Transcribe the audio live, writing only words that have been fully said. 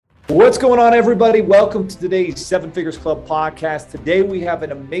What's going on, everybody? Welcome to today's Seven Figures Club podcast. Today, we have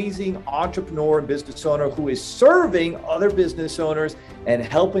an amazing entrepreneur and business owner who is serving other business owners and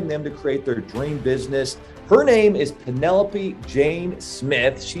helping them to create their dream business. Her name is Penelope Jane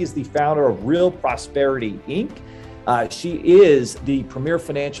Smith. She is the founder of Real Prosperity, Inc. She is the premier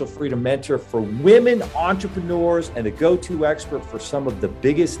financial freedom mentor for women entrepreneurs and the go-to expert for some of the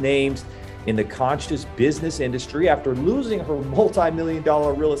biggest names in the conscious business industry. After losing her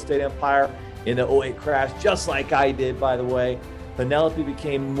multi-million-dollar real estate empire in the '08 crash, just like I did, by the way, Penelope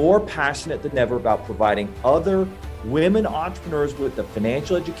became more passionate than ever about providing other women entrepreneurs with the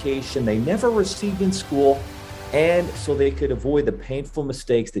financial education they never received in school, and so they could avoid the painful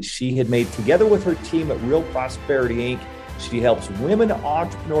mistakes that she had made. Together with her team at Real Prosperity, Inc., she helps women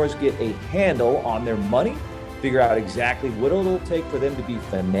entrepreneurs get a handle on their money, figure out exactly what it'll take for them to be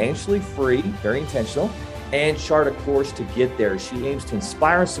financially free, very intentional, and chart a course to get there. She aims to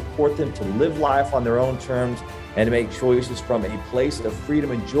inspire and support them to live life on their own terms and to make choices from a place of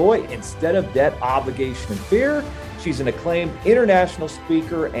freedom and joy instead of debt, obligation, and fear. She's an acclaimed international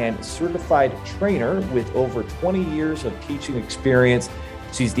speaker and certified trainer with over 20 years of teaching experience.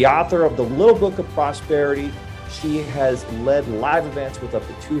 She's the author of The Little Book of Prosperity. She has led live events with up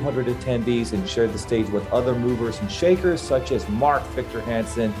to 200 attendees and shared the stage with other movers and shakers such as Mark Victor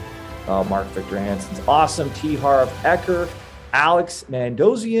Hansen. Mark Victor Hansen's awesome. T. Harv Eker, Alex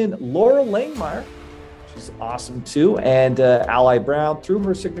Mandossian, Laura Langmeyer. She's awesome too. And Ally Brown. Through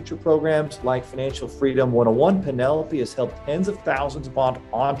her signature programs like Financial Freedom 101, Penelope has helped tens of thousands of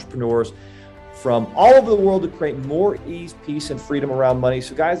entrepreneurs from all over the world to create more ease, peace, and freedom around money.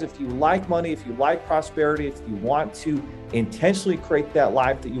 So guys, if you like money, if you like prosperity, if you want to intentionally create that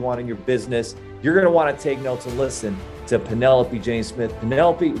life that you want in your business, you're going to want to take notes and listen to Penelope Jane Smith.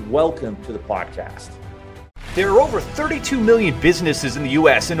 Penelope, welcome to the podcast. There are over 32 million businesses in the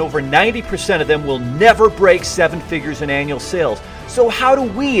U.S., and over 90% of them will never break seven figures in annual sales. So how do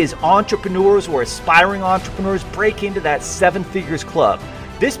we as entrepreneurs or aspiring entrepreneurs break into that seven figures club?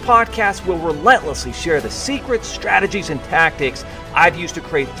 This podcast will relentlessly share the secrets, strategies, and tactics I've used to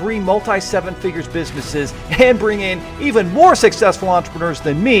create 3 multi-seven figures businesses and bring in even more successful entrepreneurs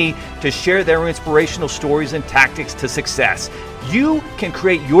than me to share their inspirational stories and tactics to success. You can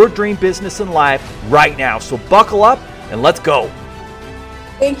create your dream business and life right now. So buckle up and let's go.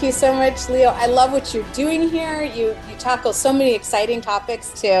 Thank you so much, Leo. I love what you're doing here. You tackle so many exciting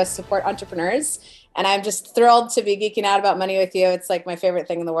topics to support entrepreneurs. And I'm just thrilled to be geeking out about money with you. It's like my favorite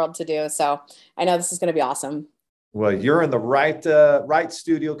thing in the world to do. So I know this is going to be awesome. Well, you're in the right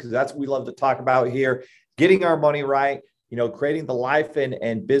studio, because that's what we love to talk about here. Getting our money right, creating the life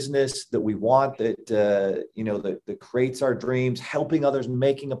and business that we want, that, that creates our dreams, helping others,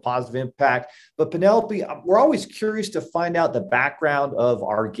 making a positive impact. But Penelope, we're always curious to find out the background of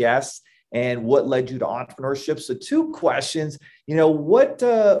our guests and what led you to entrepreneurship. So 2 questions, who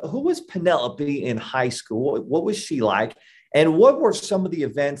was Penelope in high school? What was she like? And what were some of the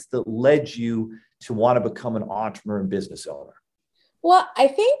events that led you to want to become an entrepreneur and business owner? Well, I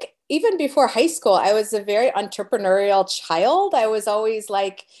think even before high school, I was a very entrepreneurial child. I was always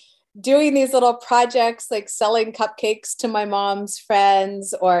like doing these little projects, like selling cupcakes to my mom's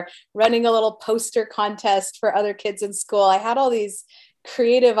friends or running a little poster contest for other kids in school. I had all these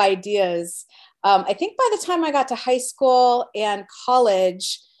creative ideas. I think by the time I got to high school and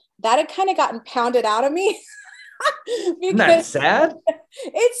college, that had kind of gotten pounded out of me. Isn't that sad?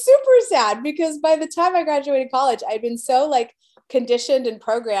 It's super sad, because by the time I graduated college, I'd been so conditioned and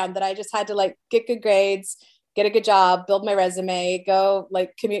programmed that I just had to get good grades, get a good job, build my resume, go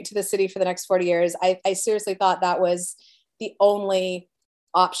commute to the city for the next 40 years. I seriously thought that was the only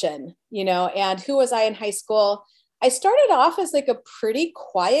option, and who was I in high school? I started off as a pretty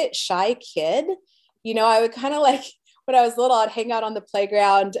quiet, shy kid. I would kind of when I was little, I'd hang out on the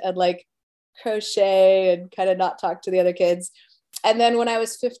playground and crochet and kind of not talk to the other kids. And then when I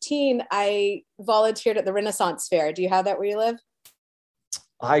was 15, I volunteered at the Renaissance Fair. Do you have that where you live?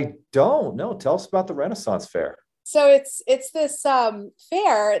 I don't know. Tell us about the Renaissance Fair. So it's this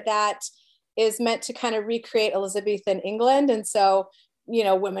fair that is meant to kind of recreate Elizabethan England. And so,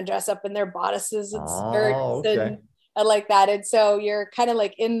 women dress up in their bodices and skirts and like that. And so you're kind of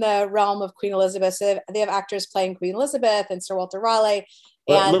in the realm of Queen Elizabeth. So they have actors playing Queen Elizabeth and Sir Walter Raleigh.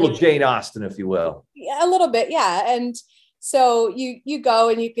 And little Jane Austen, if you will. Yeah, a little bit. Yeah. And so you go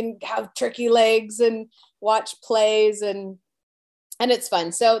and you can have turkey legs and watch plays and it's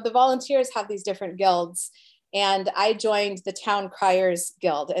fun. So the volunteers have these different guilds, and I joined the Town Criers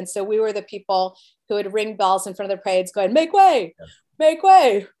Guild. And so we were the people who would ring bells in front of the parades going, make way, make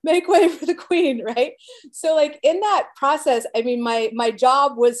way for the queen, right? So like in that process, I mean, my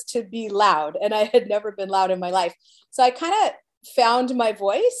job was to be loud, and I had never been loud in my life. So I kind of found my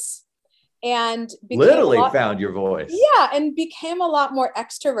voice and literally found your voice. Yeah, and became a lot more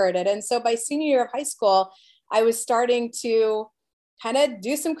extroverted. And so by senior year of high school, I was starting to kind of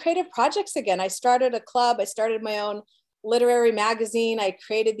do some creative projects again. I started a club. I started my own literary magazine. I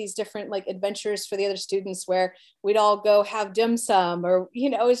created these different like adventures for the other students where we'd all go have dim sum, or, you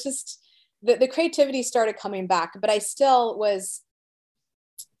know, it's just the creativity started coming back, but I still was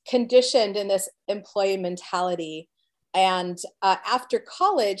conditioned in this employee mentality. And after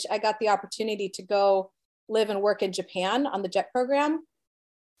college, I got the opportunity to go live and work in Japan on the JET program.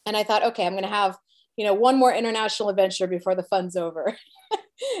 And I thought, okay, I'm going to have, you know, one more international adventure before the fun's over.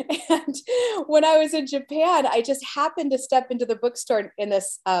 And when I was in Japan, I just happened to step into the bookstore in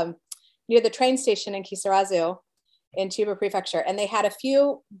this near the train station in Kisarazu in Chiba Prefecture. And they had a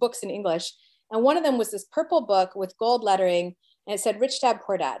few books in English. And one of them was this purple book with gold lettering, and it said Rich Dad,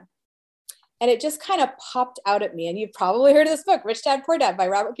 Poor Dad. And it just kind of popped out at me. And you've probably heard of this book, Rich Dad, Poor Dad by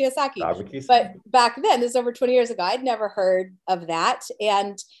Robert Kiyosaki. But back then, this is over 20 years ago, I'd never heard of that.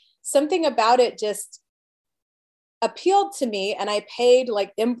 And something about it just appealed to me. And I paid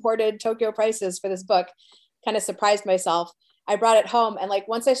like imported Tokyo prices for this book, kind of surprised myself. I brought it home. And like,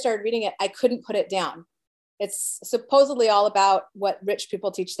 once I started reading it, I couldn't put it down. It's supposedly all about what rich people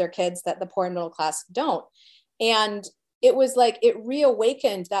teach their kids that the poor and middle class don't. And it was like, it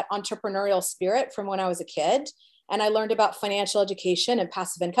reawakened that entrepreneurial spirit from when I was a kid. And I learned about financial education and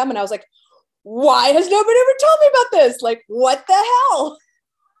passive income. And I was like, why has nobody ever told me about this? Like, what the hell?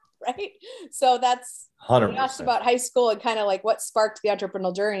 Right. So that's 100%. You asked about high school and kind of like what sparked the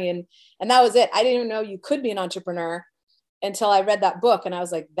entrepreneurial journey. And that was it. I didn't even know you could be an entrepreneur until I read that book. And I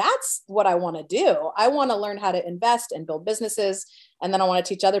was like, that's what I want to do. I want to learn how to invest and build businesses. And then I want to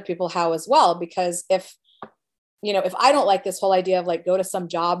teach other people how as well. Because if I don't like this whole idea of like, go to some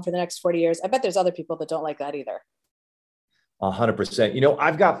job for the next 40 years, I bet there's other people that don't like that either. 100%. You know,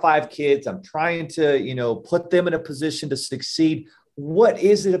 I've got 5 kids. I'm trying to, you know, put them in a position to succeed. What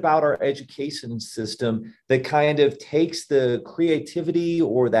is it about our education system that kind of takes the creativity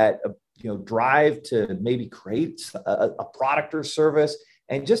or that, drive to maybe create a product or service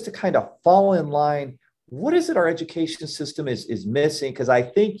and just to kind of fall in line? What is it our education system is missing? Because I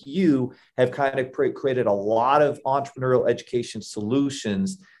think you have kind of created a lot of entrepreneurial education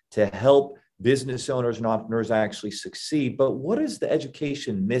solutions to help business owners and entrepreneurs actually succeed. But what is the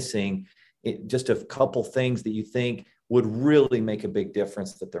education missing? Just a couple things that you think would really make a big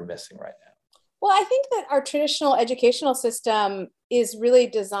difference that they're missing right now. Well, I think that our traditional educational system is really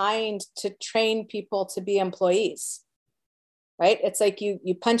designed to train people to be employees. Right? It's like you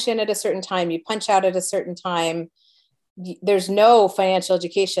punch in at a certain time, you punch out at a certain time. There's no financial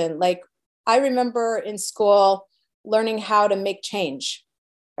education. Like I remember in school learning how to make change,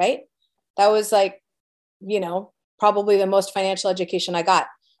 right? That was like, probably the most financial education I got.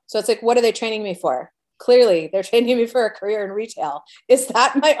 So it's like, what are they training me for? Clearly, they're training me for a career in retail. Is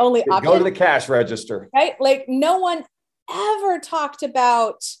that my only option? Go to the cash register. Right? Like no one ever talked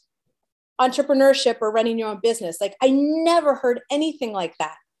about entrepreneurship or running your own business. Like I never heard anything like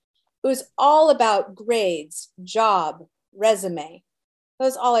that. It was all about grades, job, resume. That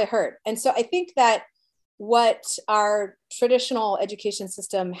was all I heard. And so I think that what our traditional education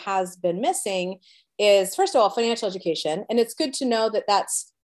system has been missing is, first of all, financial education. And it's good to know that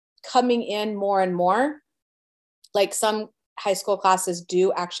that's coming in more and more. Like some high school classes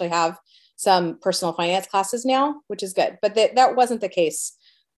do actually have some personal finance classes now, which is good. But that wasn't the case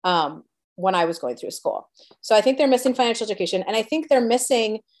when I was going through school. So I think they're missing financial education. And I think they're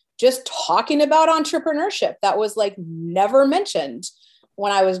missing just talking about entrepreneurship. That was like never mentioned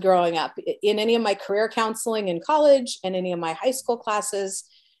when I was growing up in any of my career counseling in college and any of my high school classes,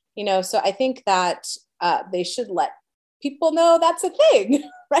 so I think that they should let people know that's a thing,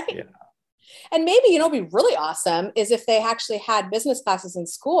 right? Yeah. And maybe, it'd be really awesome is if they actually had business classes in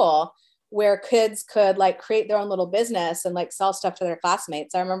school where kids could like create their own little business and like sell stuff to their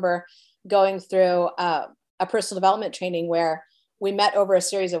classmates. I remember going through a personal development training where we met over a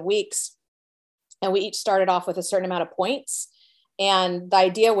series of weeks and we each started off with a certain amount of points. And the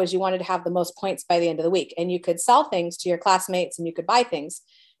idea was you wanted to have the most points by the end of the week and you could sell things to your classmates and you could buy things.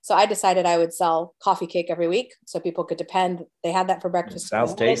 So I decided I would sell coffee cake every week so people could depend. They had that for breakfast.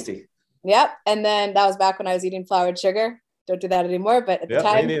 Sounds tasty. Yep. And then that was back when I was eating flour and sugar. Don't do that anymore, but at the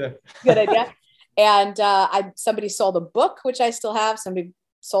time, me neither. Good idea. And somebody sold a book, which I still have. Somebody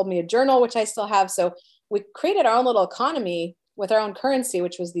sold me a journal, which I still have. So we created our own little economy with our own currency,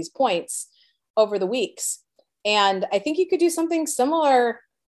 which was these points over the weeks. And I think you could do something similar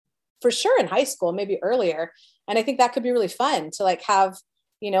for sure in high school, maybe earlier. And I think that could be really fun to like have,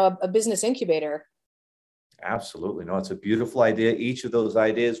 a business incubator. Absolutely. No, it's a beautiful idea. Each of those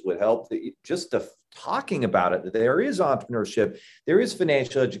ideas would help. Just talking about it, that there is entrepreneurship, there is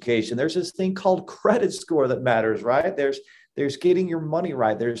financial education, there's this thing called credit score that matters, right? There's getting your money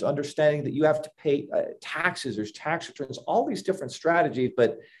right. There's understanding that you have to pay taxes, there's tax returns, all these different strategies,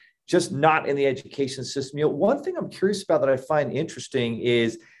 but just not in the education system. One thing I'm curious about that I find interesting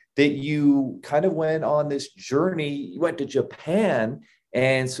is that you kind of went on this journey. You went to Japan.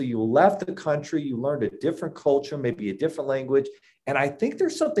 And so you left the country, you learned a different culture, maybe a different language. And I think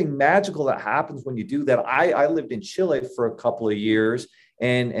there's something magical that happens when you do that. I lived in Chile for a couple of years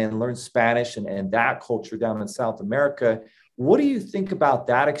and learned Spanish and that culture down in South America. What do you think about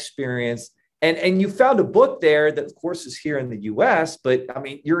that experience? And you found a book there that, of course, is here in the US, but I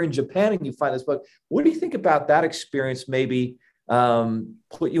mean, you're in Japan and you find this book. What do you think about that experience? Maybe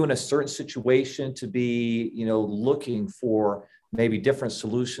put you in a certain situation to be, looking for maybe different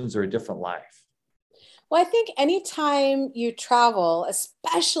solutions or a different life? Well, I think anytime you travel,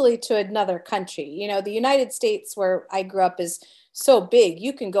 especially to another country, the United States where I grew up is so big,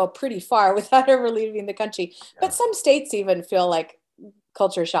 you can go pretty far without ever leaving the country. Yeah. But some states even feel like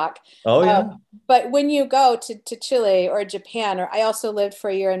culture shock. Oh, yeah. But when you go to Chile or Japan, or I also lived for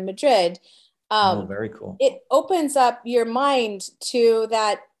a year in Madrid, very cool. It opens up your mind to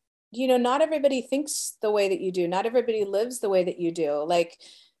that. Not everybody thinks the way that you do. Not everybody lives the way that you do. Like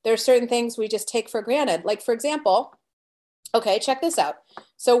there are certain things we just take for granted. Like, for example, okay, check this out.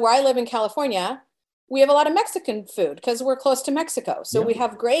 So where I live in California, we have a lot of Mexican food because we're close to Mexico. So we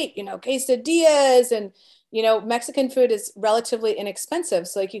have great, quesadillas and, Mexican food is relatively inexpensive.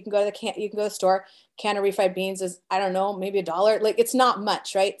 So like you can go to the store, can of refried beans is, I don't know, maybe $1. Like it's not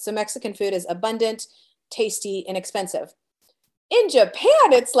much, right? So Mexican food is abundant, tasty, inexpensive. In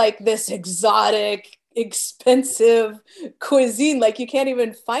Japan, it's like this exotic, expensive cuisine. Like you can't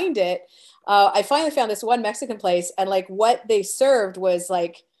even find it. I finally found this one Mexican place and like what they served was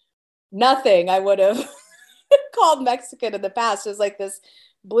like nothing I would have called Mexican in the past. It was like this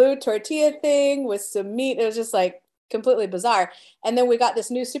blue tortilla thing with some meat. It was just like completely bizarre. And then we got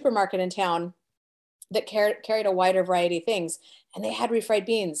this new supermarket in town that carried a wider variety of things. And they had refried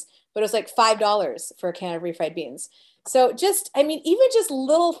beans, but it was like $5 for a can of refried beans. So even just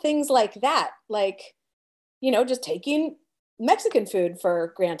little things like that, like, just taking Mexican food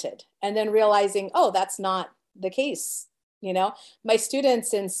for granted and then realizing, oh, that's not the case. My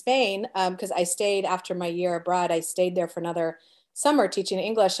students in Spain, because I stayed after my year abroad, I stayed there for another summer teaching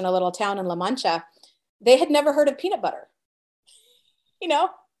English in a little town in La Mancha. They had never heard of peanut butter,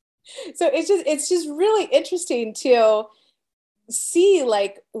 So it's just really interesting to see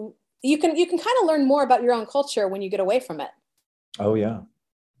like, you can kind of learn more about your own culture when you get away from it. Oh yeah.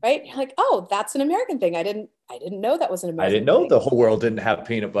 Right. You're like, oh, that's an American thing. I didn't know that was an American thing. I didn't know thing. The whole world didn't have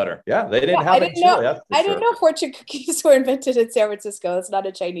peanut butter. Yeah. They didn't have it in Chile. I didn't know fortune cookies were invented in San Francisco. It's not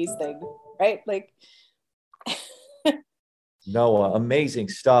a Chinese thing. Right. Like. No, amazing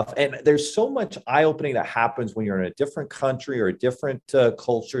stuff. And there's so much eye-opening that happens when you're in a different country or a different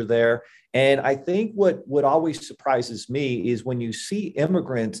culture there. And I think what always surprises me is when you see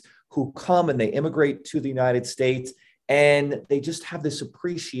immigrants who come and they immigrate to the United States and they just have this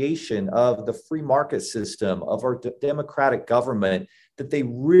appreciation of the free market system, of our democratic government, that they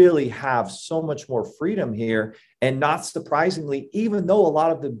really have so much more freedom here. And not surprisingly, even though a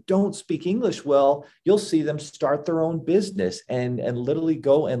lot of them don't speak English well, you'll see them start their own business and literally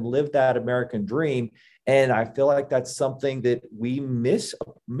go and live that American dream. And I feel like that's something that we miss.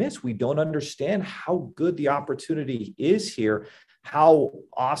 We don't understand how good the opportunity is here, how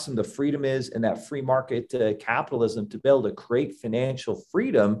awesome the freedom is in that free market capitalism to be able to create financial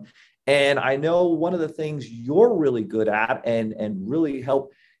freedom. And I know one of the things you're really good at and really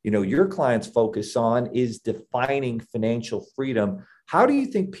help, your clients focus on is defining financial freedom. How do you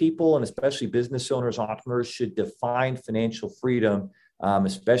think people, and especially business owners, entrepreneurs, should define financial freedom,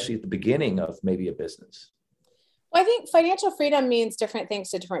 especially at the beginning of maybe a business? Well, I think financial freedom means different things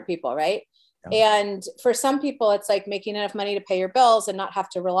to different people, right? Yeah. And for some people, it's like making enough money to pay your bills and not have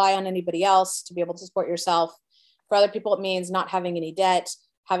to rely on anybody else to be able to support yourself. For other people, it means not having any debt,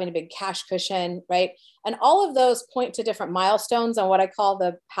 having a big cash cushion, right? And all of those point to different milestones on what I call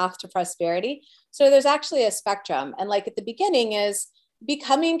the path to prosperity. So there's actually a spectrum. And like at the beginning is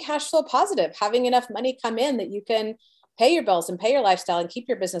becoming cash flow positive, having enough money come in that you can pay your bills and pay your lifestyle and keep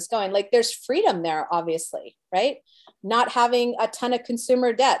your business going. Like there's freedom there, obviously, right? Not having a ton of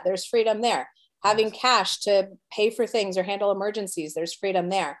consumer debt, there's freedom there. Having cash to pay for things or handle emergencies, there's freedom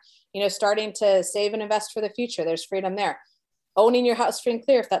there. starting to save and invest for the future. There's freedom there. Owning your house free and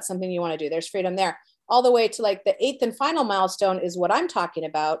clear, if that's something you want to do, there's freedom there. All the way to like the 8th and final milestone is what I'm talking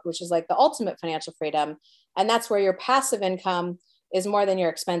about, which is like the ultimate financial freedom. And that's where your passive income is more than your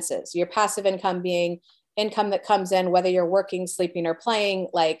expenses. Your passive income being income that comes in, whether you're working, sleeping, or playing,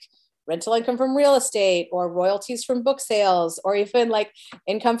 like rental income from real estate or royalties from book sales, or even like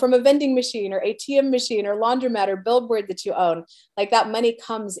income from a vending machine or ATM machine or laundromat or billboard that you own. Like that money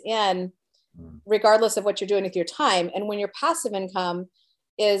comes in regardless of what you're doing with your time. And when your passive income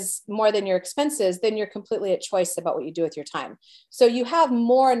is more than your expenses, then you're completely at choice about what you do with your time. So you have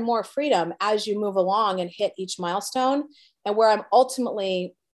more and more freedom as you move along and hit each milestone. And where I'm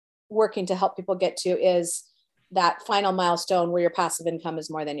ultimately working to help people get to is that final milestone where your passive income is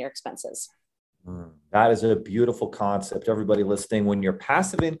more than your expenses. That is a beautiful concept. Everybody listening, when your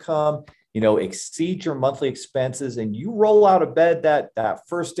passive income, exceeds your monthly expenses and you roll out of bed that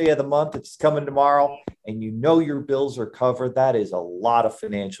first day of the month, it's coming tomorrow, and your bills are covered, that is a lot of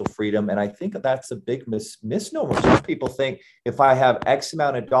financial freedom. And I think that's a big misnomer. Some people think if I have X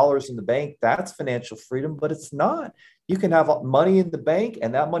amount of dollars in the bank, that's financial freedom, but it's not. You can have money in the bank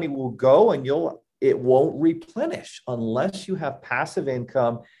and that money will go and it won't replenish unless you have passive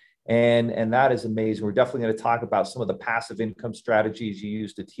income. And that is amazing. We're definitely going to talk about some of the passive income strategies you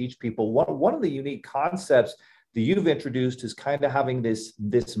use to teach people. One of the unique concepts that you've introduced is kind of having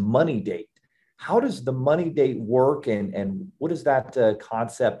this money date. How does the money date work, and what is that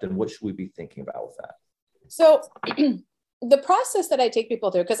concept, and what should we be thinking about with that? So the process that I take people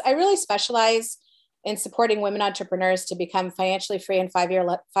through, because I really specialize in supporting women entrepreneurs to become financially free in 5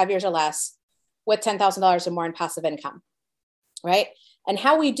 years or less with $10,000 or more in passive income, right? And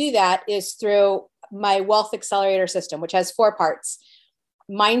how we do that is through my Wealth Accelerator system, which has 4 parts: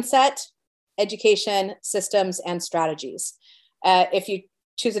 mindset, education, systems, and strategies. If you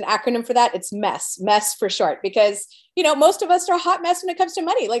choose an acronym for that, it's MESS for short, because, most of us are a hot mess when it comes to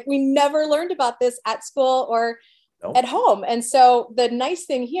money. Like we never learned about this at school or at home. And so the nice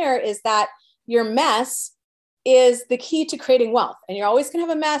thing here is that your mess is the key to creating wealth. And you're always going to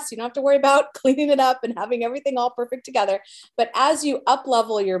have a mess. You don't have to worry about cleaning it up and having everything all perfect together. But as you up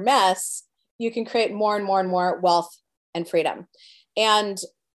level your mess, you can create more and more and more wealth and freedom. And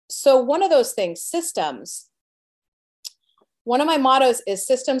so one of those things, systems, one of my mottos is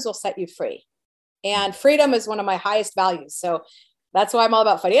systems will set you free. And freedom is one of my highest values. So that's why I'm all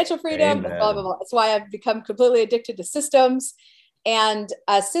about financial freedom. That's why I've become completely addicted to systems. And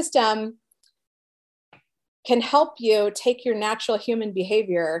a system can help you take your natural human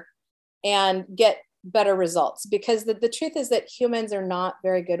behavior and get better results, because the truth is that humans are not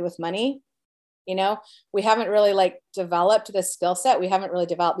very good with money. We haven't really developed this skill set. We haven't really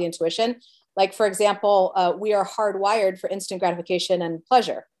developed the intuition. Like, for example, we are hardwired for instant gratification and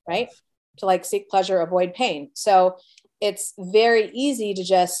pleasure, right? To seek pleasure, avoid pain. So it's very easy to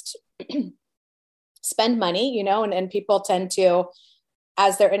just spend money, and people tend to,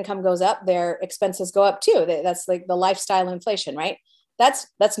 as their income goes up, their expenses go up too. That's like the lifestyle inflation, right?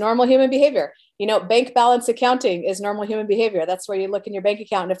 That's normal human behavior. Bank balance accounting is normal human behavior. That's where you look in your bank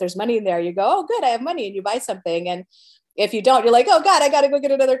account, and if there's money in there, you go, oh, good, I have money, and you buy something. And if you don't, you're like, oh God, I got to go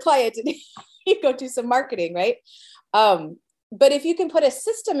get another client, and you go do some marketing, right? But if you can put a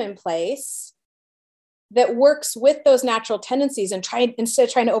system in place that works with those natural tendencies and instead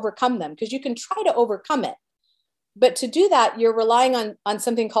of trying to overcome them, because you can try to overcome it. But to do that, you're relying on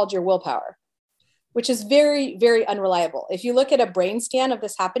something called your willpower, which is very, very unreliable. If you look at a brain scan of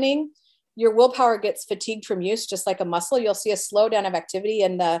this happening, your willpower gets fatigued from use, just like a muscle. You'll see a slowdown of activity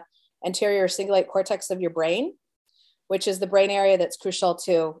in the anterior cingulate cortex of your brain, which is the brain area that's crucial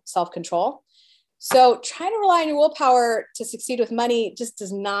to self-control. So trying to rely on your willpower to succeed with money just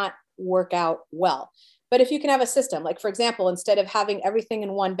does not work out well. But if you can have a system, like for example, instead of having everything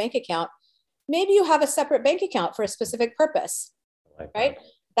in one bank account, maybe you have a separate bank account for a specific purpose, right?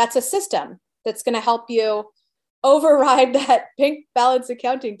 That's a system that's going to help you override that bank balance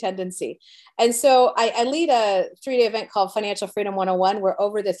accounting tendency. And so I lead a 3-day event called Financial Freedom 101, where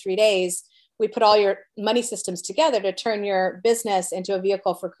over the 3 days, we put all your money systems together to turn your business into a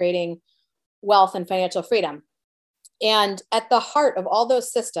vehicle for creating wealth and financial freedom. And at the heart of all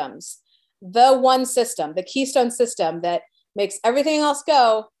those systems, the one system, the keystone system that makes everything else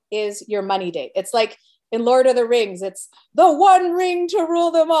go, is your money date. It's like in Lord of the Rings, it's the one ring to rule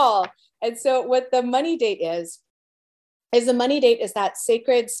them all. And so what the money date is the money date is that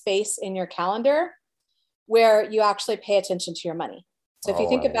sacred space in your calendar where you actually pay attention to your money. So if you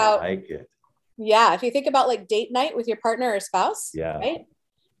think about, if you think about like date night with your partner or spouse, right?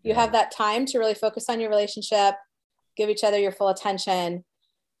 You have that time to really focus on your relationship, give each other your full attention.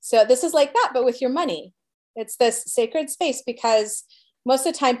 So this is like that, but with your money. It's this sacred space, because most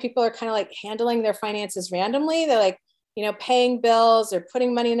of the time people are kind of like handling their finances randomly. They're like, paying bills or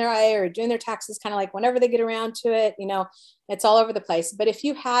putting money in their IRA or doing their taxes kind of like whenever they get around to it, it's all over the place. But if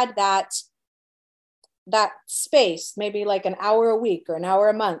you had that space, maybe like an hour a week or an hour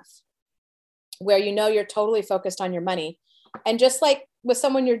a month, where you're totally focused on your money, and just like with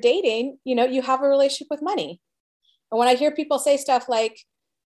someone you're dating, you have a relationship with money. And when I hear people say stuff like,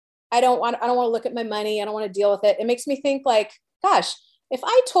 I don't want to look at my money, I don't want to deal with it, it makes me think like, gosh, if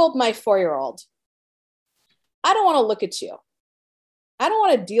I told my 4-year-old, I don't want to look at you, I don't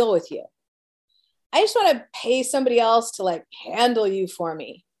want to deal with you, I just want to pay somebody else to like handle you for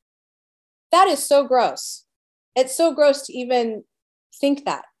me, that is so gross. It's so gross to even think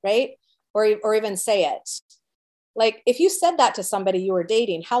that, right? Or even say it. Like if you said that to somebody you were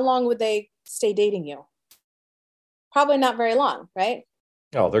dating, how long would they stay dating you? Probably not very long, right?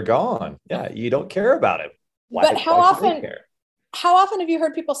 Oh, they're gone. Yeah, you don't care about it. But how often have you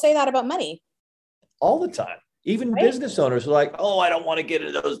heard people say that about money? All the time. Even right? Business owners are like, "Oh, I don't want to get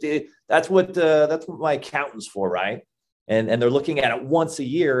into those deals. That's what my accountant's for, right?" And they're looking at it once a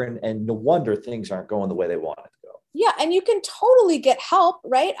year, and no wonder things aren't going the way they want it to go. Yeah, and you can totally get help,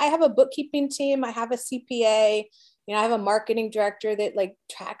 right? I have a bookkeeping team. I have a CPA. I have a marketing director that like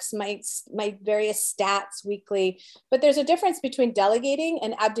tracks my various stats weekly. But there's a difference between delegating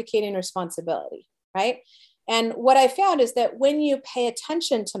and abdicating responsibility, right? And what I found is that when you pay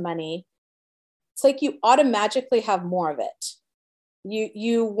attention to money, it's like you automatically have more of it.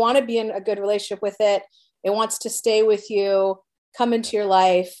 You want to be in a good relationship with it. It wants to stay with you, come into your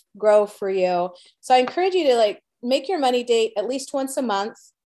life, grow for you. So I encourage you to like make your money date at least once a month.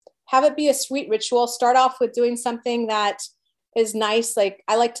 Have it be a sweet ritual. Start off with doing something that is nice. Like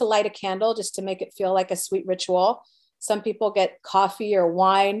I like to light a candle just to make it feel like a sweet ritual. Some people get coffee or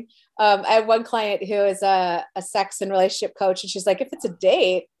wine. I have one client who is a sex and relationship coach, and she's like, if it's a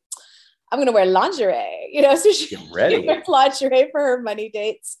date, I'm going to wear lingerie, so she wears lingerie for her money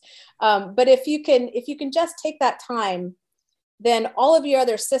dates. But if you can just take that time, then all of your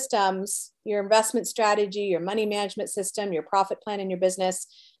other systems, your investment strategy, your money management system, your profit plan in your business,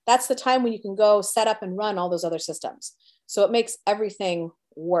 that's the time when you can go set up and run all those other systems. So it makes everything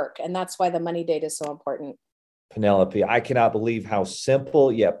work. And that's why the money date is so important. Penelope, I cannot believe how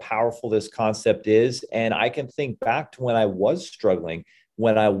simple yet powerful this concept is. And I can think back to when I was struggling,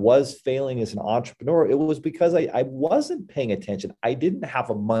 when I was failing as an entrepreneur. It was because I wasn't paying attention. I didn't have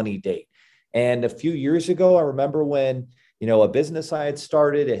a money date. And a few years ago, I remember when, a business I had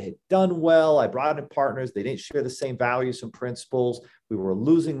started, it had done well. I brought in partners. They didn't share the same values and principles. We were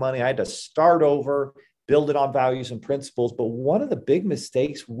losing money. I had to start over, build it on values and principles. But one of the big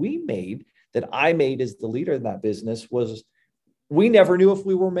mistakes that I made as the leader in that business was we never knew if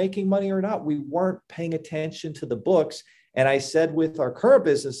we were making money or not. We weren't paying attention to the books. And I said with our current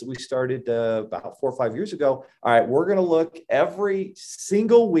business that we started about 4 or 5 years ago, all right, we're going to look every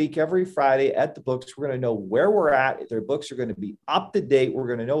single week, every Friday at the books. We're going to know where we're at. Their books are going to be up to date. We're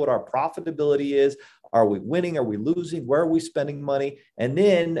going to know what our profitability is. Are we winning? Are we losing? Where are we spending money? And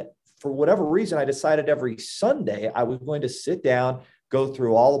then for whatever reason, I decided every Sunday I was going to sit down, go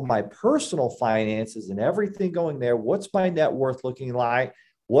through all of my personal finances and everything going there. What's my net worth looking like?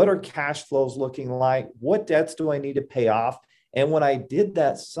 What are cash flows looking like? What debts do I need to pay off? And when I did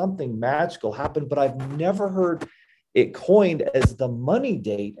that, something magical happened, but I've never heard it coined as the money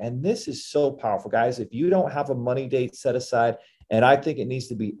date. And this is so powerful, guys. If you don't have a money date set aside, and I think it needs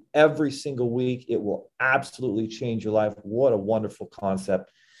to be every single week, it will absolutely change your life. What a wonderful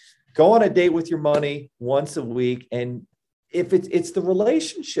concept. Go on a date with your money once a week. And if it's the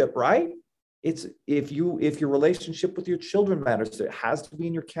relationship, right? It's if your relationship with your children matters, it has to be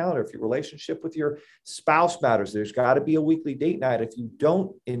in your calendar. If your relationship with your spouse matters, there's got to be a weekly date night. If you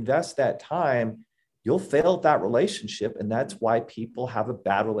don't invest that time, you'll fail at that relationship. And that's why people have a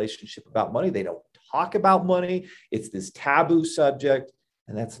bad relationship about money. They don't talk about money. It's this taboo subject,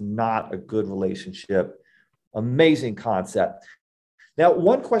 and that's not a good relationship. Amazing concept. Now,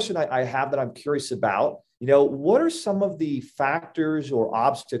 one question I have that I'm curious about, what are some of the factors or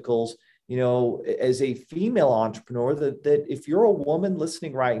obstacles as a female entrepreneur that if you're a woman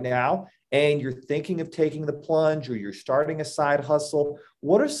listening right now and you're thinking of taking the plunge or you're starting a side hustle,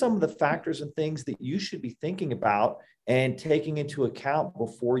 what are some of the factors and things that you should be thinking about and taking into account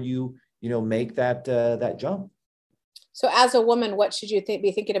before you make that jump? So as a woman, what should you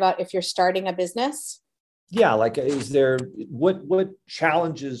be thinking about if you're starting a business? Yeah, like what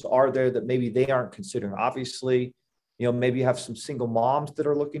challenges are there that maybe they aren't considering? Obviously, maybe you have some single moms that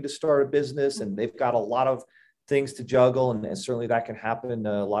are looking to start a business and they've got a lot of things to juggle, and certainly that can happen in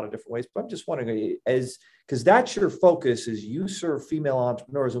a lot of different ways. But I'm just wondering, because that's your focus, is you serve female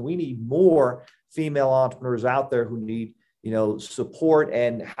entrepreneurs, and we need more female entrepreneurs out there who need, support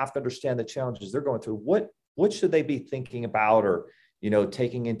and have to understand the challenges they're going through. What should they be thinking about, or,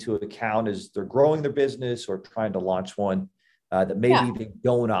 taking into account as they're growing their business or trying to launch one that maybe they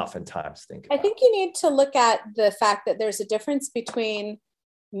don't oftentimes think about? I think you need to look at the fact that there's a difference between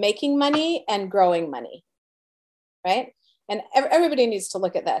making money and growing money, right? And everybody needs to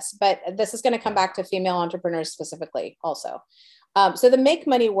look at this, but this is going to come back to female entrepreneurs specifically also. So the make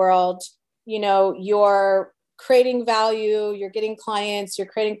money world, you're creating value, you're getting clients, you're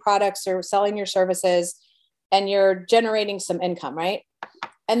creating products or selling your services, and you're generating some income, right?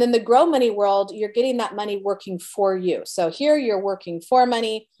 And then the grow money world, you're getting that money working for you. So here you're working for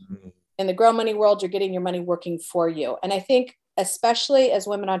money. In the grow money world, you're getting your money working for you. And I think, especially as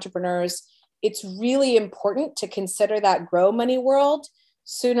women entrepreneurs, it's really important to consider that grow money world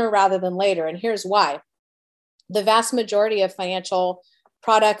sooner rather than later. And here's why. The vast majority of financial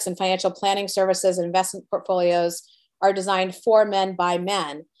products and financial planning services and investment portfolios are designed for men by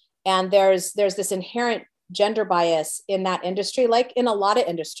men. And there's this inherent gender bias in that industry, like in a lot of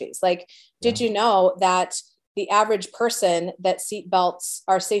industries. Like, did you know that the average person that seatbelts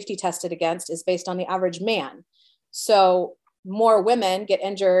are safety tested against is based on the average man? So more women get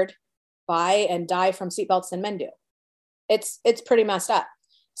injured by and die from seatbelts than men do. It's pretty messed up.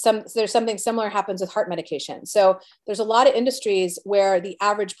 There's something similar happens with heart medication. So there's a lot of industries where the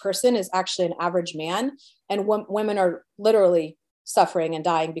average person is actually an average man, and women are literally suffering and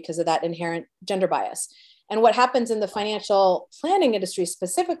dying because of that inherent gender bias. And what happens in the financial planning industry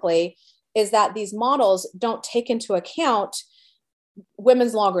specifically is that these models don't take into account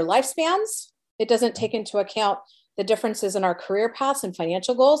women's longer lifespans. It doesn't take into account the differences in our career paths and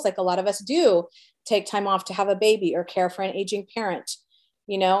financial goals. Like, a lot of us do take time off to have a baby or care for an aging parent,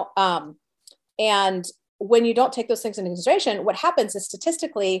 and when you don't take those things into consideration, what happens is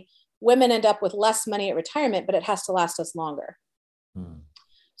statistically women end up with less money at retirement, but it has to last us longer.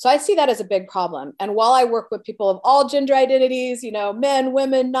 So I see that as a big problem. And while I work with people of all gender identities, men,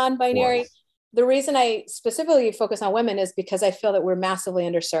 women, non-binary, the reason I specifically focus on women is because I feel that we're massively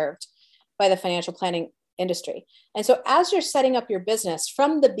underserved by the financial planning industry. And so as you're setting up your business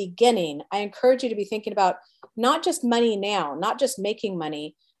from the beginning, I encourage you to be thinking about not just money now, not just making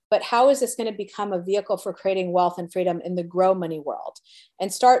money, but how is this going to become a vehicle for creating wealth and freedom in the grow money world?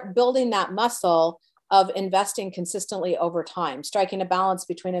 And start building that muscle of investing consistently over time, striking a balance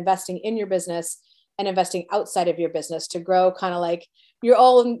between investing in your business and investing outside of your business to grow kind of like your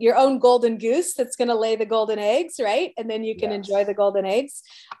own golden goose that's going to lay the golden eggs, right? And then you can enjoy the golden eggs.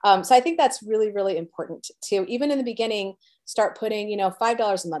 So I think that's really, really important to, even in the beginning, start putting,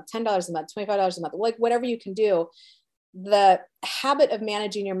 $5 a month, $10 a month, $25 a month, like whatever you can do. The habit of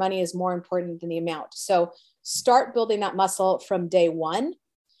managing your money is more important than the amount. So start building that muscle from day one.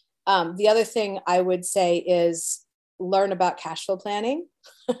 The other thing I would say is learn about cash flow planning,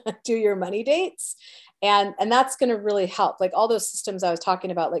 do your money dates. And that's going to really help. Like all those systems I was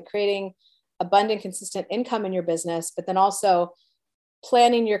talking about, like creating abundant, consistent income in your business, but then also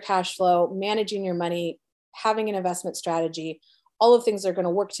planning your cash flow, managing your money, having an investment strategy, all of things are going to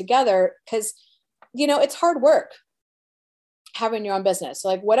work together because, it's hard work having your own business. So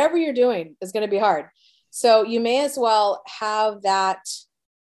like whatever you're doing is going to be hard. So you may as well have that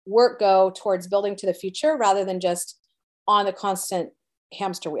work go towards building to the future rather than just on the constant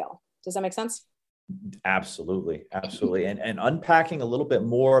hamster wheel. Does that make sense? Absolutely. Absolutely. And unpacking a little bit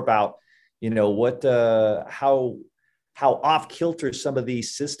more about, how off kilter some of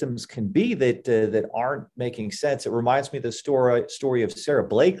these systems can be that aren't making sense. It reminds me of the story of Sarah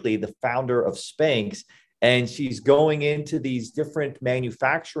Blakely, the founder of Spanx, and she's going into these different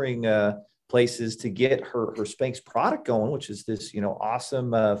manufacturing places to get her Spanx product going, which is this,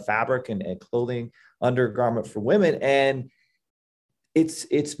 awesome fabric and clothing undergarment for women. And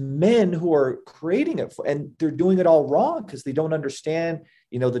it's men who are creating it and they're doing it all wrong because they don't understand,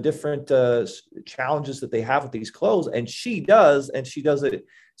 the different challenges that they have with these clothes. And she does it.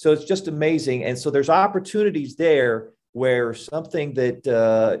 So it's just amazing. And so there's opportunities there where something that,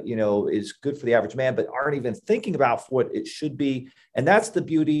 is good for the average man, but aren't even thinking about what it should be. And that's the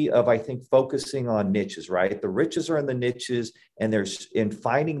beauty of, I think, focusing on niches, right? The riches are in the niches, and there's in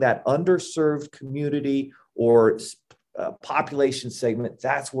finding that underserved community or population segment.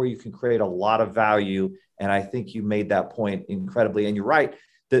 That's where you can create a lot of value. And I think you made that point incredibly. And you're right.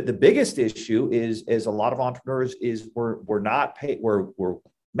 The biggest issue is a lot of entrepreneurs is we're not paid. We're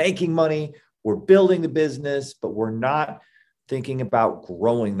making money. We're building the business, but we're not thinking about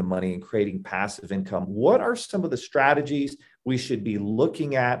growing the money and creating passive income, what are some of the strategies we should be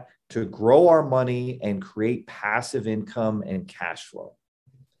looking at to grow our money and create passive income and cash flow?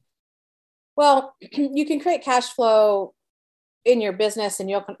 Well, you can create cash flow in your business, and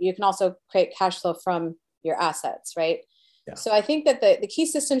you can also create cash flow from your assets, right? Yeah. So I think that the key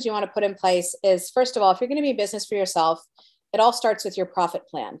systems you want to put in place is, first of all, if you're going to be in business for yourself, it all starts with your profit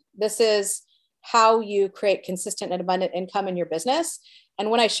plan. This is how you create consistent and abundant income in your business.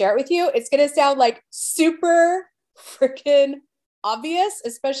 And when I share it with you, it's going to sound like super freaking obvious,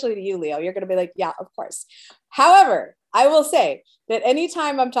 especially to you, Leo. You're going to be like, yeah, of course. However, I will say that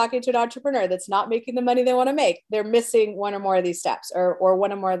anytime I'm talking to an entrepreneur that's not making the money they want to make, they're missing one or more of these steps, or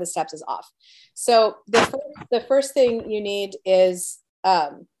one or more of the steps is off. So the first thing you need is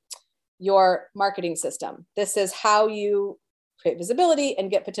your marketing system. This is how you create visibility and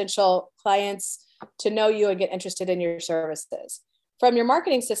get potential clients to know you and get interested in your services. From your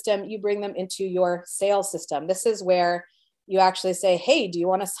marketing system, you bring them into your sales system. This is where you actually say, hey, do you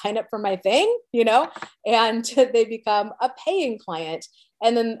want to sign up for my thing? And they become a paying client.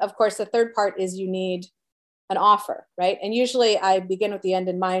 And then, of course, the third part is you need an offer, right? And usually I begin with the end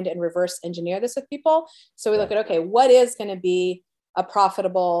in mind and reverse engineer this with people. So we look at, okay, what is going to be a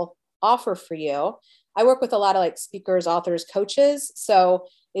profitable offer for you? I work with a lot of like speakers, authors, coaches. So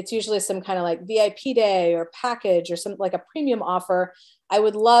it's usually some kind of like VIP day or package or something like a premium offer. I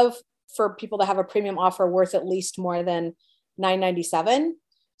would love for people to have a premium offer worth at least more than $9.97,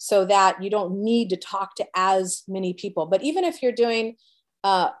 so that you don't need to talk to as many people. But even if you're doing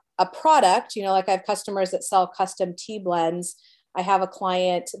a product, like I have customers that sell custom tea blends. I have a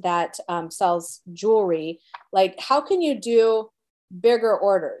client that sells jewelry. Like, how can you do bigger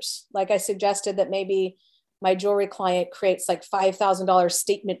orders? Like I suggested that maybe my jewelry client creates like $5,000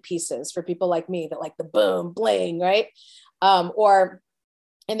 statement pieces for people like me that like the boom, bling, right? Or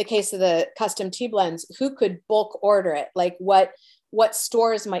in the case of the custom tea blends, who could bulk order it? Like what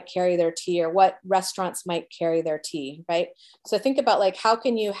stores might carry their tea, or what restaurants might carry their tea, right? So think about like, how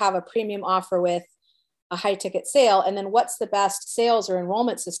can you have a premium offer with a high ticket sale? And then what's the best sales or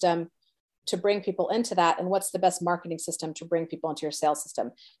enrollment system to bring people into that? And what's the best marketing system to bring people into your sales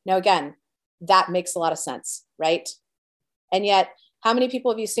system? Now, again, that makes a lot of sense, right? And yet, how many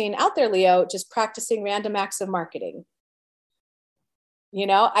people have you seen out there, Leo, just practicing random acts of marketing?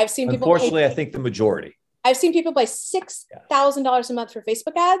 I've seen people. Unfortunately, I think the majority. I've seen people buy $6,000 a month for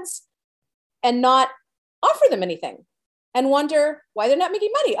Facebook ads and not offer them anything and wonder why they're not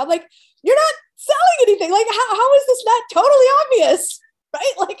making money. I'm like, you're not selling anything. Like, how is this not totally obvious?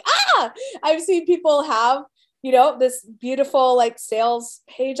 Right? Like, I've seen people have, this beautiful like sales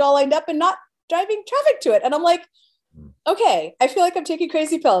page all lined up and not driving traffic to it. And I'm like, okay, I feel like I'm taking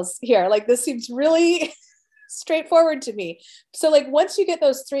crazy pills here. Like, this seems really straightforward to me. So like, once you get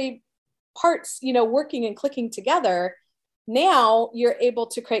those three parts, working and clicking together, now you're able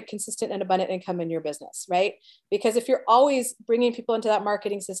to create consistent and abundant income in your business, right? Because if you're always bringing people into that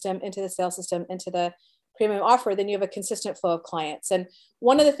marketing system, into the sales system, into the premium offer, then you have a consistent flow of clients. And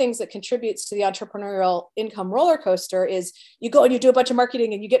one of the things that contributes to the entrepreneurial income roller coaster is you go and you do a bunch of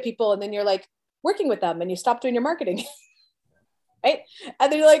marketing and you get people, and then you're like working with them and you stop doing your marketing. Right?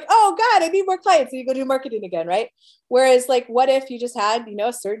 And then you're like, oh God, I need more clients. And you go do marketing again. Right? Whereas like, what if you just had,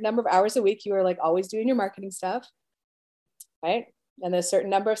 a certain number of hours a week, you were like always doing your marketing stuff. Right? And there's a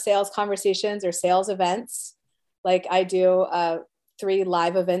certain number of sales conversations or sales events. Like I do 3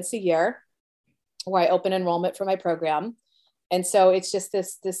 live events a year where I open enrollment for my program. And so it's just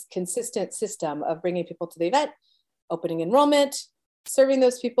this consistent system of bringing people to the event, opening enrollment, serving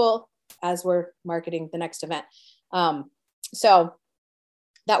those people as we're marketing the next event. So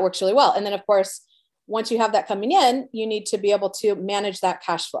that works really well. And then of course, once you have that coming in, you need to be able to manage that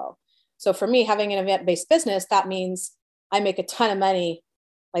cash flow. So for me, having an event-based business, that means I make a ton of money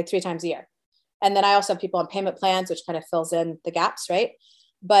like 3 times a year. And then I also have people on payment plans, which kind of fills in the gaps, right?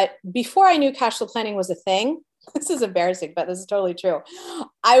 But before I knew cash flow planning was a thing, this is embarrassing, but this is totally true.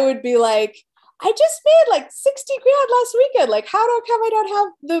 I would be like, I just made like 60 grand last weekend. Like, how come I don't have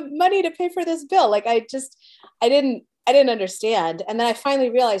the money to pay for this bill? Like, I didn't understand. And then I finally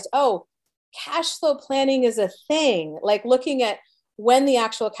realized, oh, cash flow planning is a thing. Like looking at when the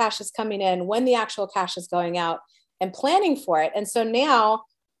actual cash is coming in, when the actual cash is going out, and planning for it. And so now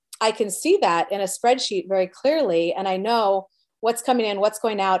I can see that in a spreadsheet very clearly. And I know what's coming in, what's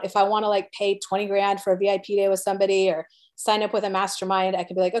going out. If I want to like pay 20 grand for a VIP day with somebody or sign up with a mastermind, I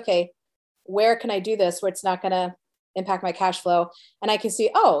can be like, okay, where can I do this where it's not going to impact my cash flow? And I can see,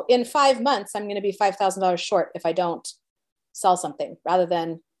 oh, in 5 months, I'm going to be $5,000 short if I don't sell something, rather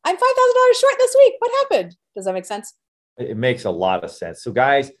than I'm $5,000 short this week. What happened? Does that make sense? It makes a lot of sense. So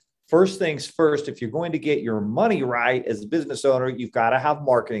guys, first things first, if you're going to get your money right as a business owner, you've got to have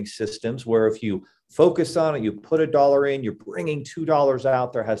marketing systems where if you focus on it, you put $1 in, you're bringing $2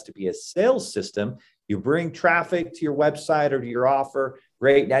 out. There has to be a sales system. You bring traffic to your website or to your offer.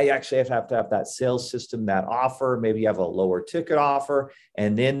 Great. Now you actually have to have that sales system, that offer. Maybe you have a lower ticket offer,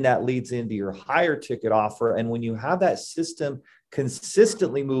 and then that leads into your higher ticket offer. And when you have that system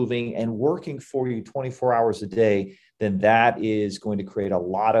consistently moving and working for you 24 hours a day, then that is going to create a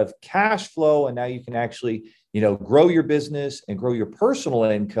lot of cash flow. And now you can actually, grow your business and grow your personal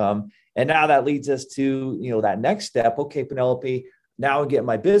income. And now that leads us to, that next step. Okay, Penelope, now I'm getting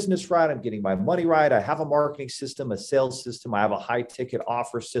my business right. I'm getting my money right. I have a marketing system, a sales system. I have a high ticket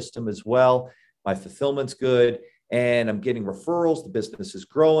offer system as well. My fulfillment's good and I'm getting referrals. The business is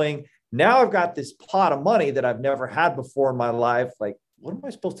growing. Now I've got this pot of money that I've never had before in my life. Like, what am I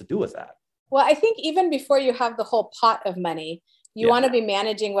supposed to do with that? Well, I think even before you have the whole pot of money, you want to be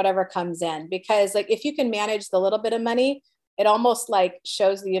managing whatever comes in, because like if you can manage the little bit of money, it almost like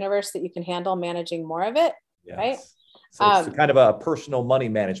shows the universe that you can handle managing more of it. Yes. Right. So it's kind of a personal money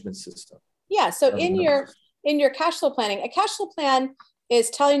management system. Yeah. So in your cash flow planning, a cash flow plan is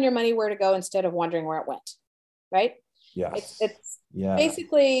telling your money where to go instead of wondering where it went. Right. Yes. It's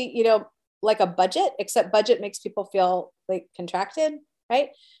basically, like a budget, except budget makes people feel like contracted.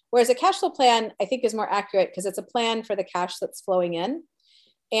 Right. Whereas a cash flow plan, I think, is more accurate because it's a plan for the cash that's flowing in.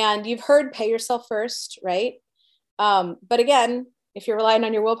 And you've heard pay yourself first, right? But again, if you're relying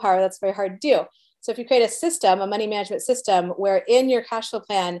on your willpower, that's very hard to do. So if you create a system, a money management system, where in your cash flow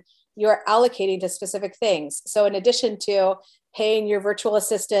plan, you're allocating to specific things. So in addition to paying your virtual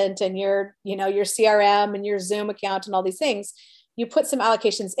assistant and your CRM and your Zoom account and all these things, you put some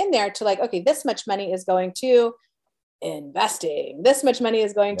allocations in there to like, okay, this much money is going to investing, this much money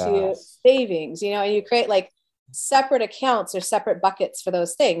is going to savings, and you create like separate accounts or separate buckets for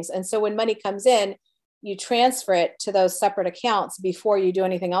those things. And so when money comes in, you transfer it to those separate accounts before you do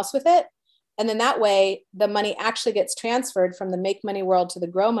anything else with it. And then that way the money actually gets transferred from the make money world to the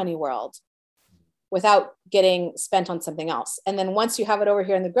grow money world without getting spent on something else. And then once you have it over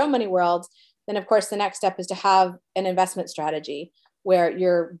here in the grow money world, then of course the next step is to have an investment strategy where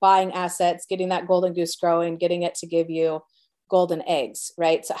you're buying assets, getting that golden goose growing, getting it to give you golden eggs,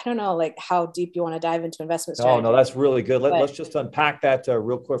 right? So I don't know like how deep you want to dive into investment strategy. No, that's really good. Let's just unpack that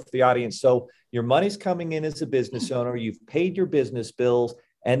real quick for the audience. So your money's coming in as a business owner, you've paid your business bills,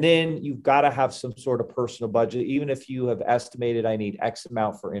 and then you've got to have some sort of personal budget. Even if you have estimated I need X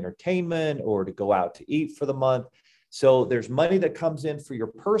amount for entertainment or to go out to eat for the month. So there's money that comes in for your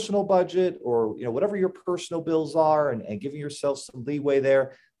personal budget or, whatever your personal bills are and giving yourself some leeway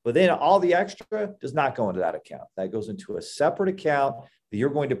there. But then all the extra does not go into that account. That goes into a separate account that you're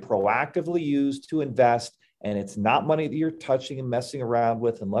going to proactively use to invest. And it's not money that you're touching and messing around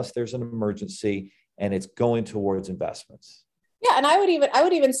with unless there's an emergency, and it's going towards investments. Yeah. And I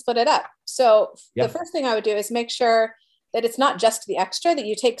would even split it up. So the first thing I would do is make sure that it's not just the extra, that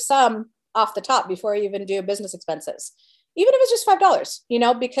you take some off the top before you even do business expenses, even if it's just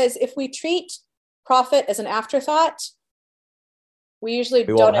 $5, because if we treat profit as an afterthought, we usually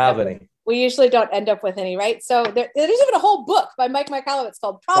don't have any. We usually don't end up with any, right? So there's even a whole book by Mike Michalowicz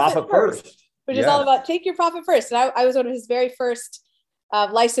called Profit First, which is all about take your profit first. And I was one of his very first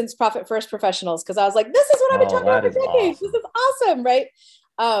licensed profit first professionals, because I was like, this is what I've been talking about for decades. Awesome. This is awesome, right?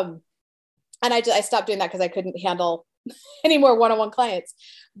 And I stopped doing that because I couldn't handle any more one-on-one clients.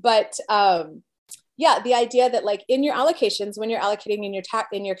 But the idea that like in your allocations, when you're allocating in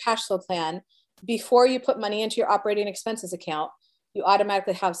your cash flow plan, before you put money into your operating expenses account, you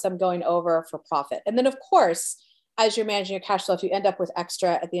automatically have some going over for profit. And then of course, as you're managing your cash flow, if you end up with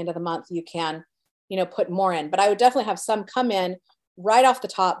extra at the end of the month, you can, put more in. But I would definitely have some come in right off the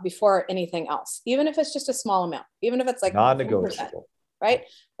top before anything else, even if it's just a small amount, even if it's like non-negotiable, right?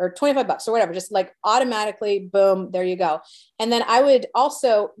 Or $25 or whatever, just like automatically, boom, there you go. And then I would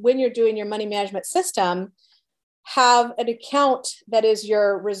also, when you're doing your money management system, have an account that is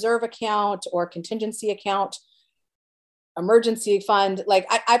your reserve account or contingency account, emergency fund. Like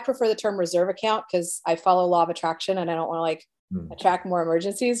I prefer the term reserve account because I follow law of attraction and I don't want to attract more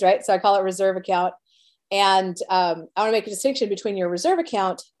emergencies, right? So I call it reserve account. And I want to make a distinction between your reserve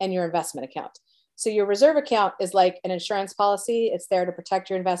account and your investment account. So your reserve account is like an insurance policy. It's there to protect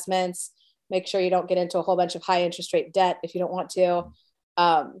your investments, make sure you don't get into a whole bunch of high interest rate debt if you don't want to.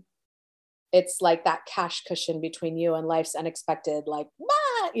 It's like that cash cushion between you and life's unexpected,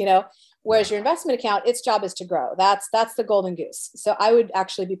 whereas your investment account, its job is to grow. That's the golden goose. So I would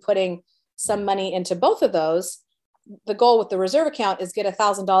actually be putting some money into both of those. The goal with the reserve account is get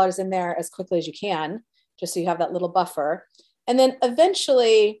 $1,000 in there as quickly as you can, just so you have that little buffer. And then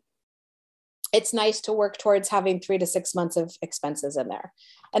eventually it's nice to work towards having 3 to 6 months of expenses in there.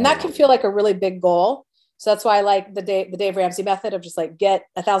 And that can feel like a really big goal. So that's why I like the Dave Ramsey method of just like get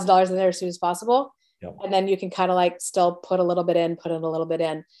 $1,000 in there as soon as possible. Yep. And then you can kind of like still put a little bit in.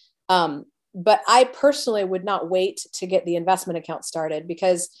 But I personally would not wait to get the investment account started,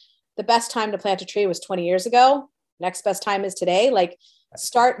 because the best time to plant a tree was 20 years ago. Next best time is today. Like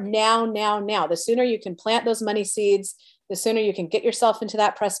start now. The sooner you can plant those money seeds, the sooner you can get yourself into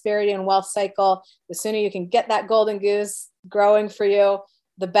that prosperity and wealth cycle, the sooner you can get that golden goose growing for you,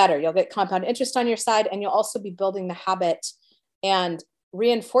 the better. You'll get compound interest on your side, and you'll also be building the habit and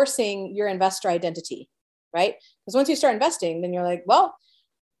reinforcing your investor identity, right? Because once you start investing, then you're like, well,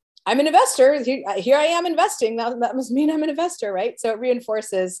 I'm an investor. Here I am investing. That must mean I'm an investor, right? So it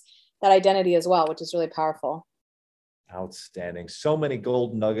reinforces that identity as well, which is really powerful. Outstanding. So many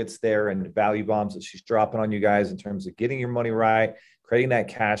gold nuggets there and value bombs that she's dropping on you guys in terms of getting your money right, creating that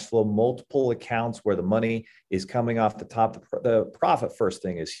cash flow, multiple accounts where the money is coming off the top. The profit first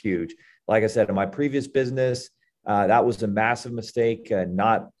thing is huge. Like I said, in my previous business, that was a massive mistake,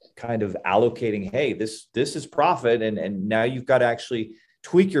 not kind of allocating, hey, this is profit. And now you've got to actually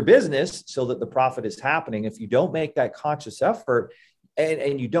tweak your business so that the profit is happening. If you don't make that conscious effort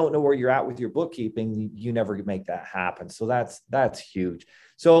and you don't know where you're at with your bookkeeping, you never make that happen. So that's huge.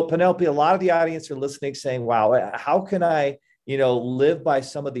 So Penelope, a lot of the audience are listening saying, wow, how can I, live by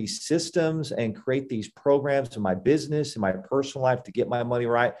some of these systems and create these programs in my business, in my personal life to get my money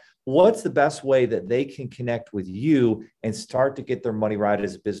right? What's the best way that they can connect with you and start to get their money right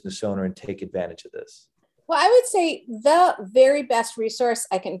as a business owner and take advantage of this? Well, I would say the very best resource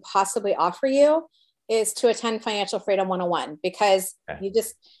I can possibly offer you is to attend Financial Freedom 101, because you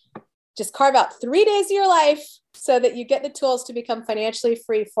just carve out 3 days of your life so that you get the tools to become financially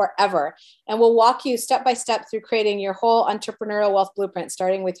free forever. And we'll walk you step by step through creating your whole entrepreneurial wealth blueprint,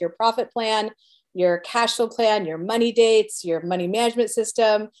 starting with your profit plan, your cash flow plan, your money dates, your money management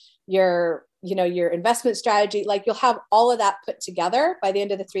system, your investment strategy. Like you'll have all of that put together by the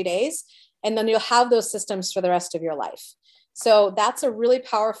end of the 3 days. And then you'll have those systems for the rest of your life. So that's a really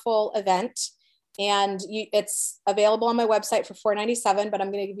powerful event. And it's available on my website for $497, but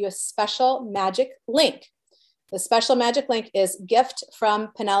I'm going to give you a special magic link. The special magic link is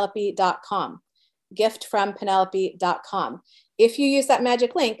giftfrompenelope.com. Giftfrompenelope.com. If you use that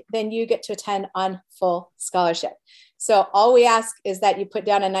magic link, then you get to attend on full scholarship. So all we ask is that you put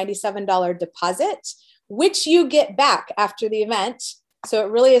down a $97 deposit, which you get back after the event. So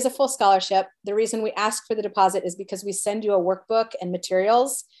it really is a full scholarship. The reason we ask for the deposit is because we send you a workbook and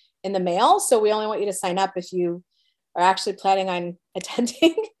materials in the mail. So we only want you to sign up if you are actually planning on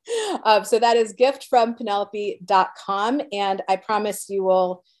attending. So that is giftfrompenelope.com. And I promise you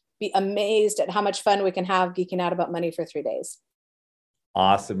will be amazed at how much fun we can have geeking out about money for 3 days.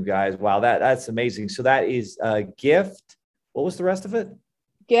 Awesome, guys. Wow, that's amazing. So that is a gift. What was the rest of it?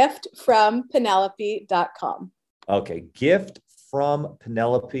 Giftfrompenelope.com. Okay,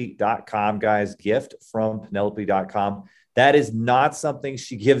 giftfrompenelope.com, guys. Giftfrompenelope.com. That is not something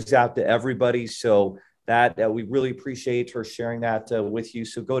she gives out to everybody. So that we really appreciate her sharing that with you.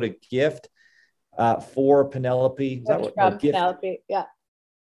 So go to gift for Penelope. Is that what, from Penelope, yeah.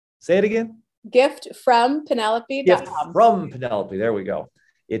 Say it again. Giftfrompenelope.com. Gift from Penelope. There we go.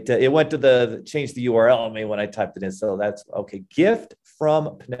 It went to changed the URL on me when I typed it in. So that's okay.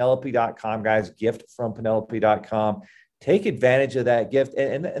 Giftfrompenelope.com, guys. Giftfrompenelope.com. Take advantage of that gift.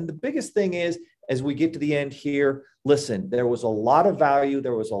 And the biggest thing is, as we get to the end here, listen, there was a lot of value.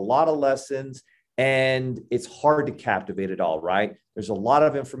 There was a lot of lessons, and it's hard to captivate it all, right? There's a lot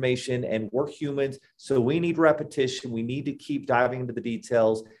of information, and we're humans. So we need repetition. We need to keep diving into the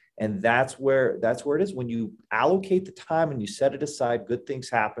details. And that's where it is. When you allocate the time and you set it aside, good things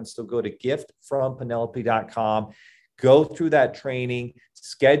happen. So go to giftfrompenelope.com, go through that training,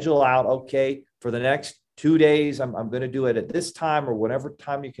 schedule out, okay, for the next 2 days, I'm going to do it at this time or whatever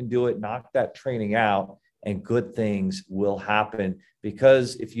time you can do it, knock that training out, and good things will happen.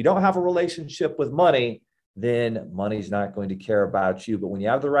 Because if you don't have a relationship with money, then money's not going to care about you. But when you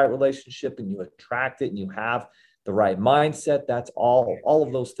have the right relationship and you attract it and you have the right mindset, that's all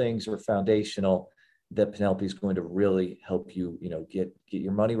of those things are foundational, that Penelope is going to really help you, get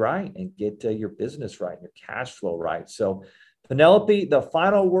your money right and get your business right and your cash flow right. So Penelope, the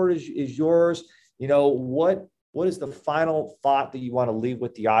final word is yours. What is the final thought that you want to leave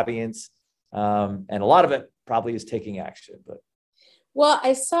with the audience? And a lot of it probably is taking action, Well,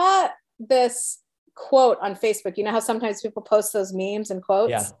 I saw this quote on Facebook. You know how sometimes people post those memes and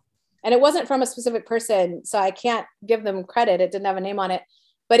quotes? Yeah. And it wasn't from a specific person, so I can't give them credit. It didn't have a name on it.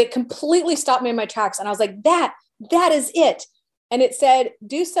 but it completely stopped me in my tracks. And I was like, that is it. And it said,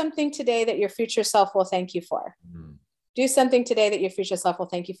 do something today that your future self will thank you for. Do something today that your future self will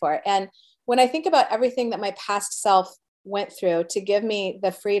thank you for. And when I think about everything that my past self went through to give me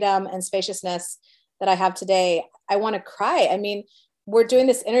the freedom and spaciousness that I have today, I want to cry. I mean, we're doing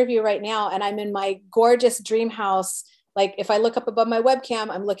this interview right now and I'm in my gorgeous dream house. Like if I look up above my webcam,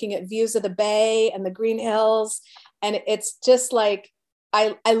 I'm looking at views of the bay and the green hills. And it's just like,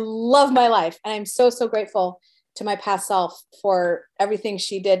 I love my life. And I'm so, so grateful to my past self for everything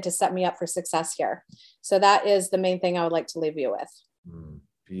she did to set me up for success here. So that is the main thing I would like to leave you with.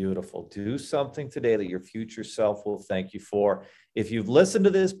 Beautiful. Do something today that your future self will thank you for. If you've listened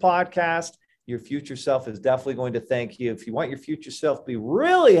to this podcast, your future self is definitely going to thank you. If you want your future self to be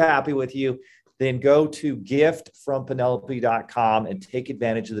really happy with you, then go to giftfrompenelope.com and take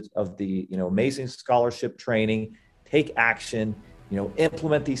advantage of the amazing scholarship training. Take action,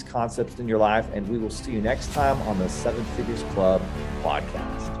 implement these concepts in your life, and we will see you next time on the Seven Figures Club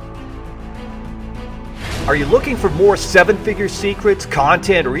podcast. Are you looking for more seven-figure secrets,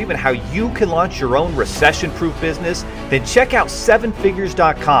 content, or even how you can launch your own recession-proof business? Then check out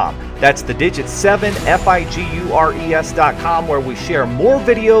sevenfigures.com. That's the digit 7, FIGURES.com, where we share more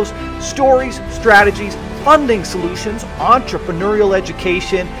videos, stories, strategies, funding solutions, entrepreneurial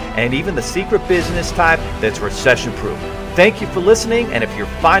education, and even the secret business type that's recession-proof. Thank you for listening, and if you're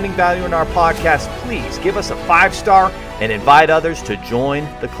finding value in our podcast, please give us a 5-star and invite others to join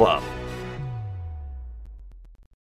the club.